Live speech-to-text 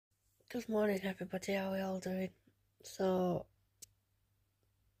Good morning, everybody. How are we all doing? So,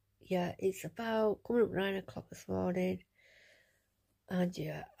 yeah, it's about coming up 9 o'clock this morning, and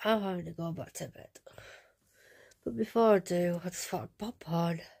yeah, I'm having to go back to bed. But before I do, I just thought I'd pop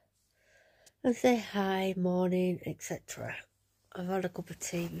on and say hi, morning, etc. I've had a cup of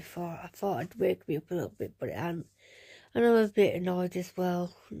tea before. I thought it'd wake me up a little bit, but it hadn't. And I'm a bit annoyed as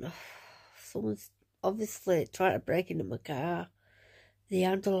well. Someone's obviously trying to break into my car. The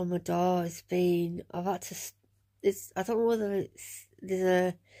handle on my door has been, I don't know whether it's,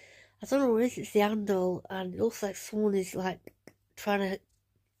 I don't know if it's the handle, and it looks like someone is like trying to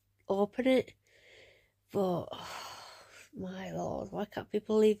open it, but my lord, why can't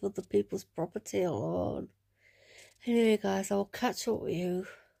people leave other people's property alone? Anyway guys, I'll catch up with you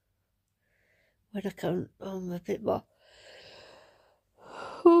when I can. I'm a bit more,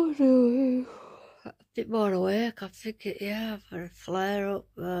 a bit more awake. I think I've had a flare up.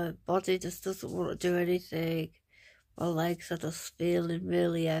 My body just doesn't want to do anything. My legs are just feeling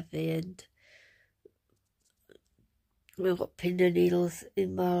really heavy, and I've got pins and needles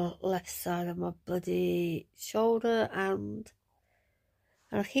in my left side of my bloody shoulder, and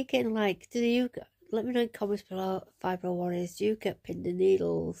I keep getting like, let me know in comments below, Fibro Warriors, do you get pins and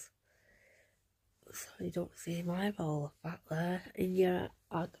needles? So you don't see my eyeball back there. And yeah,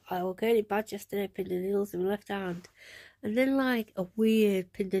 I was getting bad yesterday, pins and needles in my left hand, and then like a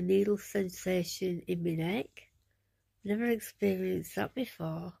weird pins and needle sensation in my neck. Never experienced that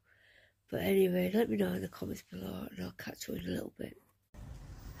before. But anyway, let me know in the comments below and I'll catch you in a little bit.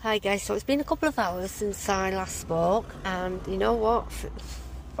 Hi guys, so it's been a couple of hours since I last spoke, and you know what?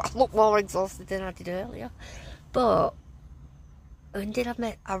 I look more exhausted than I did earlier. But when did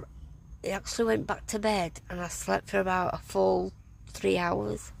I actually went back to bed and I slept for about a full 3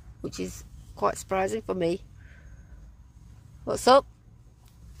 hours, which is quite surprising for me. What's up?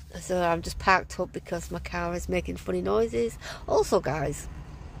 So I'm just parked up because my car is making funny noises. Also guys,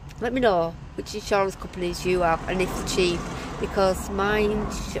 let me know which insurance companies you have and if they're cheap, because mine...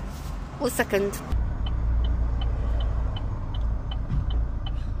 1 second.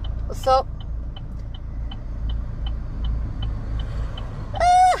 What's up?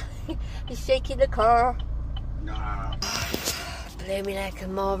 He's shaking the car. Nah. Blaming like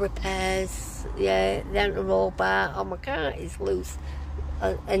more repairs. Yeah, the anti-roll bar on my car is loose.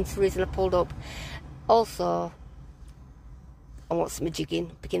 Hence the reason I pulled up. Also, I want some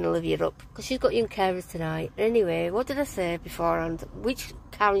jigging, picking Olivia up, because she's got young carers tonight. Anyway, what did I say beforehand? Which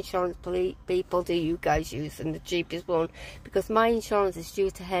car insurance people do you guys use, and the cheapest one? Because my insurance is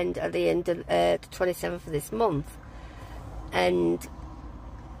due to end at the end of the 27th of this month, and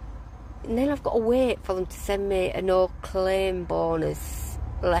then I've got to wait for them to send me a no claim bonus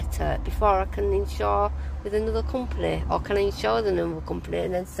letter before I can insure with another company, or can I insure with another company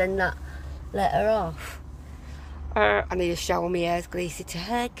and then send that letter off? I need to shower my hair's greasy to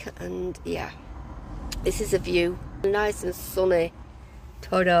heck, and yeah, this is a view, nice and sunny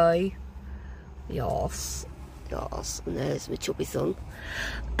today. Yes, and there's my chubby son.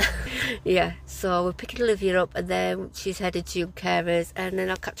 Yeah, so we're picking Olivia up and then she's headed to young carers, and then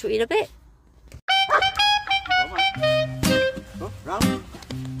I'll catch you in a bit. Go round.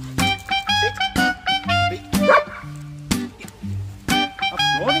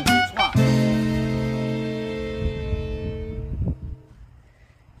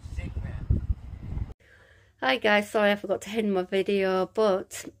 Hi guys, sorry I forgot to end my video,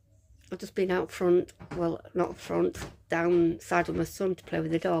 but I've just been out front, well not front, downside with my son to play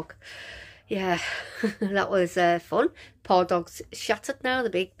with the dog. Yeah, that was fun. Poor dog's shattered now, the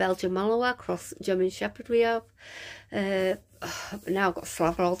big Belgian Malinois cross German Shepherd we have. Now I've got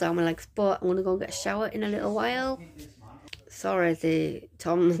slaver all down my legs, but I'm going to go and get a shower in a little while. Sorry,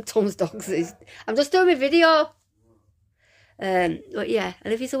 Tom's dogs is... I'm just doing my video. But yeah,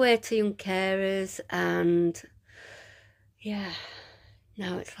 Olivia's away to young carers, and yeah,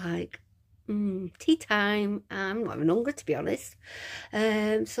 now it's like tea time. I'm not even hungry, to be honest.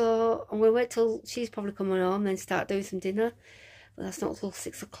 So I'm gonna wait till she's probably coming home, then start doing some dinner. But that's not till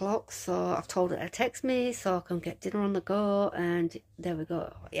 6 o'clock, so I've told her to text me so I can get dinner on the go, and there we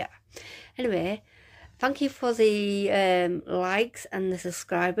go. Yeah. Anyway, thank you for the likes and the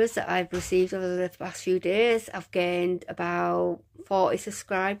subscribers that I've received over the past few days. I've gained about 40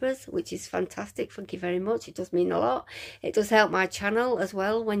 subscribers, which is fantastic. Thank you very much. It does mean a lot. It does help my channel as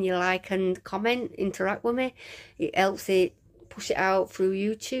well when you like and comment, interact with me. It helps it push it out through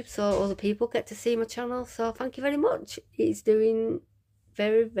YouTube so other people get to see my channel. So thank you very much. It's doing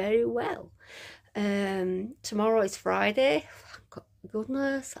very, very well. Tomorrow is Friday.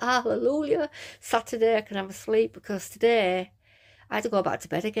 Goodness, hallelujah. Saturday I can have a sleep, because today I had to go back to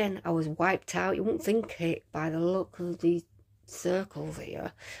bed again. I was wiped out. You wouldn't think it by the look of these circles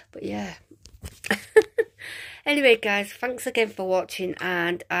here, but yeah. Anyway, guys, thanks again for watching,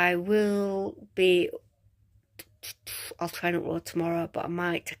 and I'll try not to load tomorrow, but I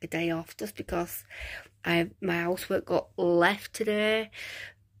might take a day off just because my housework got left today.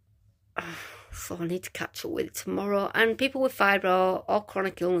 So I need to catch up with it tomorrow. And people with fibro or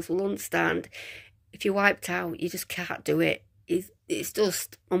chronic illness will understand, if you're wiped out, you just can't do it. It's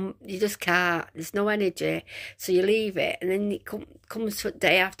just, you just can't. There's no energy. So you leave it, and then it comes to a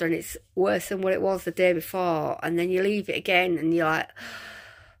day after, and it's worse than what it was the day before. And then you leave it again, and you're like...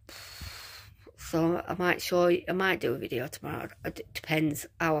 So I might do a video tomorrow. It depends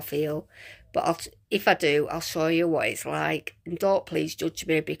how I feel. But if I do, I'll show you what it's like. And don't please judge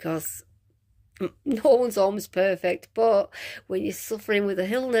me, because no one's almost perfect. But when you're suffering with a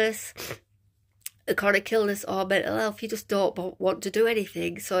illness, a chronic illness or mental health, you just don't want to do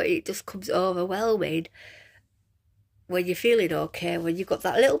anything. So it just comes overwhelming when you're feeling okay, when you've got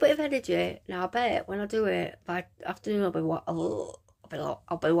that little bit of energy. Now I bet when I do it, by afternoon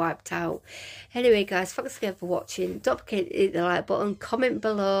I'll be wiped out. Anyway, guys, thanks again for watching. Don't forget to hit the like button, comment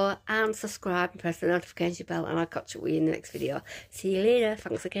below, and subscribe and press the notification bell, and I'll catch up with you in the next video. See you later.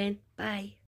 Thanks again. Bye.